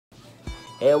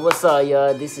Hey, what's up,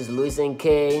 y'all? This is Luis and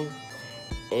Kay,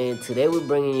 and today we're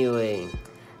bringing you a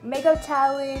makeup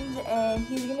challenge, and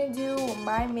he's gonna do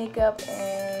my makeup,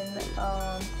 and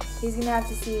he's gonna have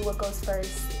to see what goes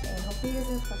first, and hopefully he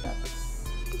doesn't fuck up.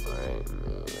 Alright,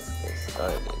 let's get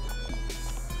started.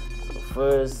 So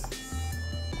first,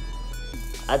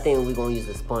 I think we're gonna use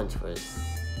the sponge first.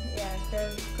 Yeah,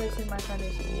 because first in my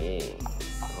foundation. Yeah.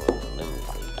 Hold on, let me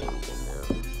take everything now.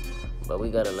 But we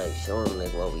gotta like show him like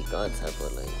what we got, type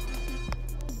of like.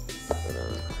 Hold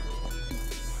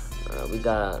on. We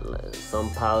got like, some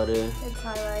powder. It's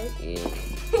highlight. Yeah.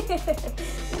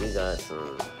 We got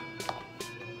some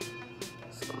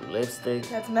lipstick.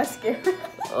 That's mascara.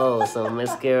 Oh, some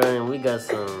mascara, and we got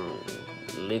some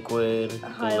liquid glow.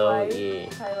 Highlight. Yeah.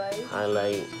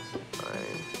 Highlight.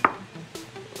 Alright.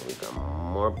 We got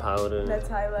more powder. That's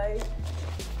highlight.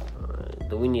 Alright.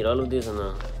 Do we need all of this or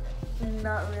no?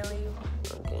 Not really.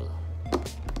 Okay.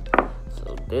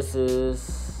 So this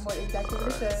is What exactly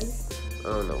it says. I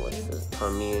don't know what it says.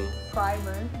 Premier.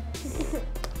 Primer.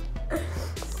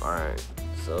 Alright.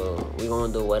 So we're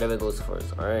gonna do whatever goes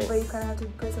first, alright? But you kind of have to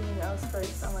put something else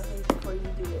first on my face before you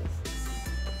do this.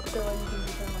 So what do you think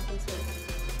you put on my face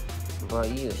first? Bro,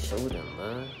 you show them,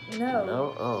 man. No.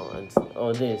 No?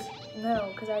 Oh, this. No,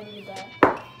 because I already did that.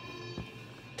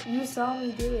 You saw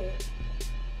me do it.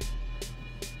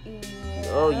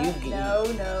 Yeah. Oh, you.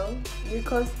 No. You're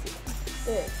close to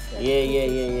this.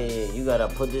 Yeah. You gotta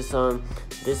put this on.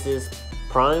 This is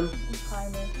prime.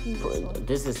 Primer. Use this one.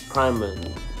 This is primer.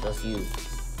 That's used.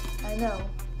 I know.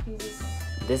 Use this one.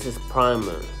 This is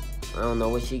primer. I don't know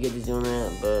what she get this on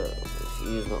that, but she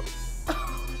used one.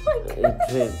 Oh my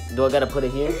God. Do I gotta put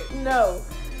it here? No.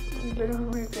 You put it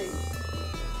on my face.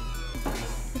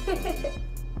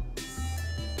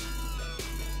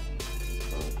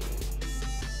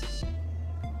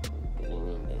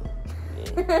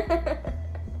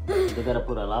 They gotta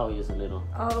put a lot or just a little.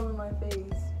 All over my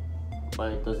face.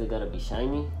 But does it gotta be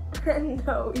shiny?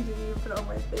 No, you didn't even put it on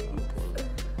my face.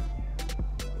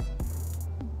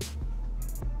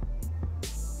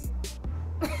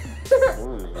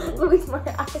 Louis, my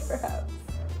eyebrows.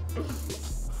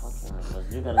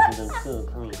 You gotta do them too,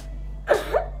 come here.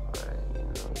 Alright,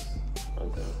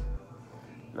 okay.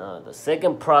 Now the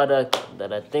second product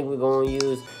that I think we're gonna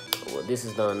use, well, this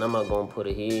is done. I'm not gonna put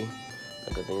it here.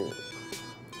 Like I think,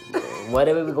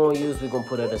 whatever we're gonna use, we're gonna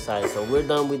put it aside. So we're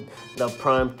done with the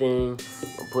prime thing.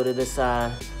 We'll put it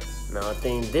aside. Now I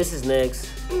think this is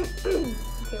next. Okay,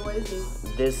 what is this?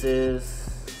 This is,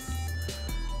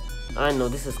 I know,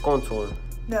 this is contour.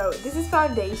 No, this is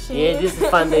foundation. Yeah, this is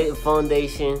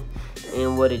foundation.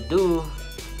 And what it do,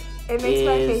 it makes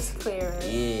my face clearer.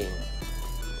 Yeah,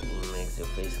 it makes your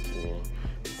face clear.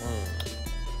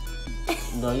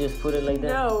 No, you just put it like that?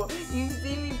 No, you've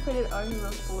seen me put it on you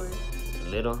before.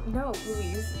 Little? No,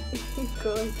 Louise.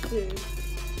 Go like this.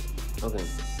 Okay.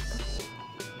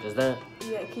 Just that?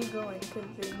 Yeah, keep going.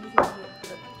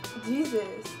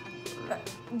 Jesus.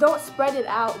 Don't spread it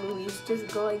out, Louise. Just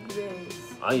go like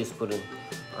this. I just put it.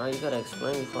 You gotta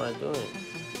explain before I do it.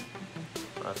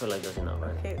 I feel like that's enough,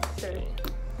 right? Okay, sure. Okay.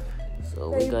 So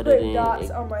now we you got put it in dots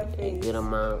a, on my a face. good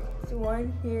amount.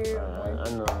 One here. One. I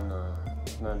know.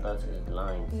 It's not dots, it's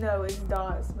lines. No, it's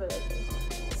dots, but okay.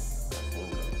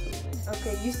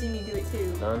 Okay, you see me do it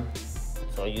too. Done?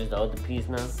 So I use the other piece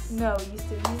now? No, you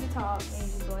still use the top and you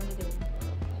just blend it in.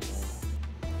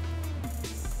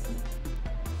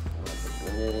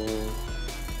 Blend it in.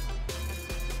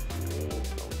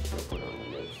 Put on the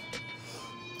lips.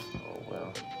 Oh well.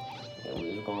 Yeah,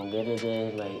 we're just gonna get it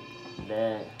there like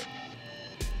that.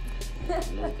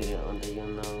 Let's get it under your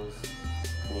nose.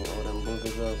 Clean all them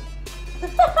boogers up.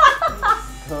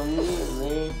 Come here,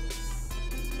 man.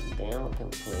 Damn, I can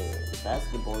play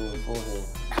basketball in your forehead.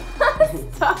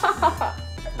 Stop.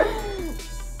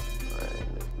 Alright,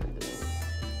 let's blend it in.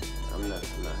 I'm not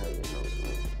hurting your nose,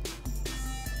 man.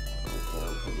 Okay,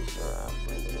 I'm pretty sure I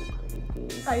blended it pretty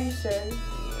good. Are you sure? Yeah,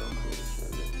 I'm pretty sure.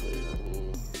 Let's put it on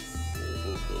here. Just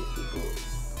in case people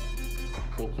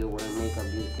think you're wearing makeup,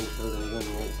 you can show them your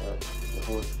makeup. The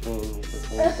whole thing is the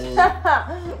same thing.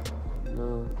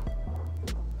 No.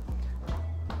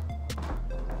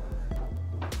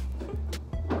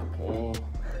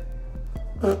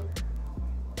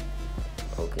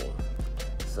 Okay.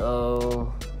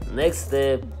 So next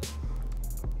step,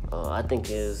 I think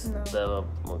is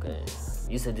okay.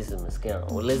 You said this is mascara.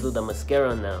 Well, let's do the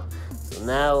mascara now. So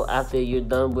now after you're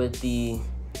done with the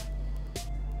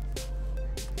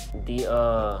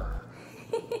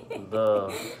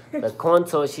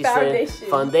contour, she said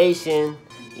foundation,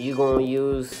 you're gonna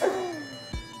use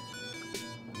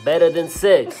Better Than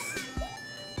Sex.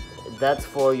 that's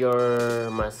for your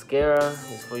mascara.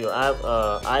 It's for your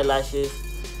eyelashes.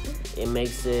 It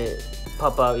makes it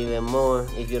pop out even more.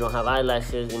 If you don't have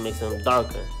eyelashes, it makes them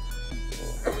darker.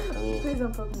 Yeah. I mean, Please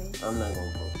don't poke me. I'm not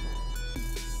gonna poke you.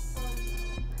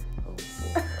 Oh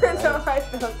shit. No, I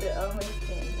felt it on my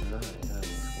skin. No, it's not on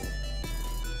your skin.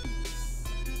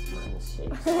 Mine is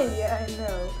shaped. Yeah, I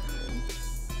know.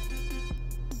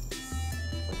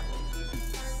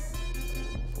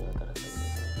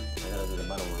 I gotta do the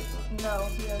bottom one. No,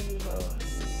 you don't do that.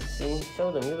 See,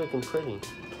 show them. You're looking pretty.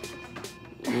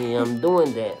 Yeah, I'm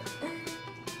doing that.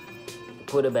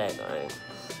 Put it back, alright.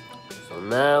 So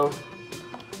now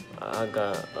I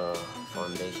got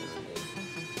foundation on this.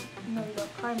 No, you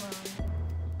got primer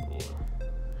on. Yeah.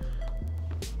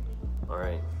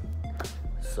 Alright.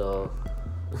 So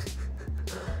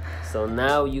so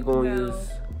now you're gonna use.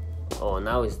 Oh,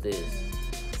 now it's this.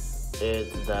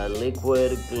 It's the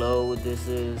liquid glow. This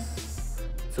is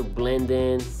to blend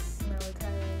in,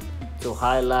 to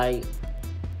highlight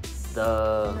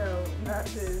the. No, not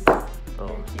this. Oh,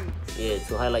 Your cheeks. yeah,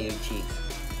 to highlight your cheeks.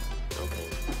 Okay.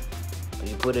 So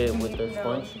you put it with the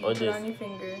sponge you or put it this? on your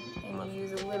finger and you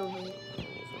use a little bit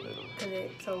Just a little. because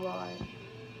it's so large.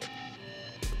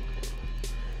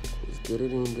 Just get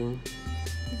it in there.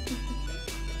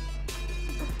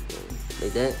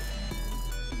 Like that.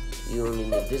 You don't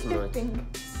need this much.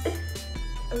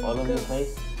 All over your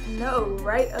face? No,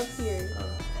 right up here.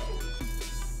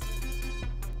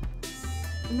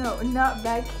 No, not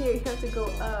back here. You have to go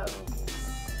up.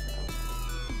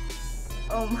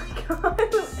 Oh my god.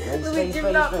 Luis,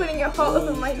 you're not putting it all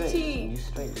over my cheek. You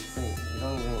straight. You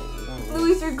don't even.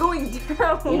 Luis, you're going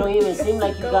down. You don't even seem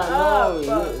like you got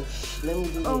no. Let me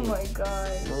do this. Oh my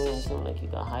god. You don't even seem like you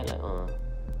got highlight on.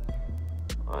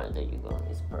 Alright, there you go.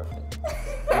 It's perfect.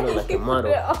 You look like a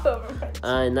model.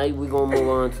 Alright, now we're gonna move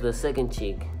on to the second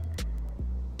cheek.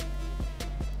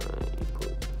 Alright, you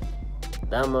put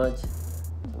that much.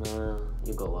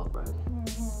 You go up, right?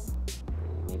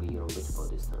 Maybe you don't bitch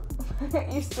about this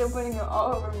time. You're still putting it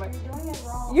all over my. You're doing it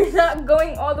wrong. You're not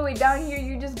going all the way down here.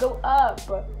 You just go up.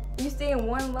 You stay in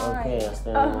one line. Okay, I stay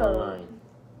in one line.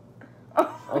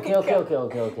 Oh Okay.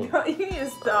 No, you need to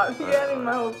stop. You're having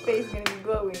my whole face gonna be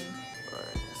glowing.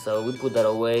 So we put that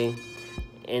away,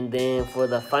 and then for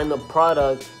the final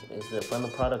product, is the final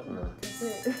product now? That's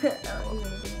it. I don't use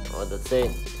anything else. Oh, that's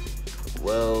it.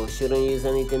 Well, shouldn't use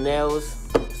anything else.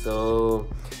 So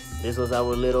this was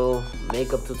our little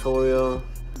makeup tutorial.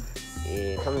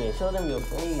 Yeah, come here, show them your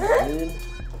face, dude.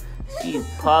 She's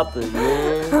popping,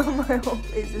 man. My whole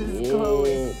face is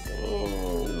glowing.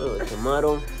 Damn, you look like a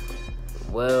model.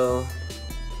 Well,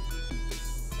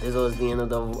 this was the end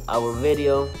of our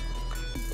video.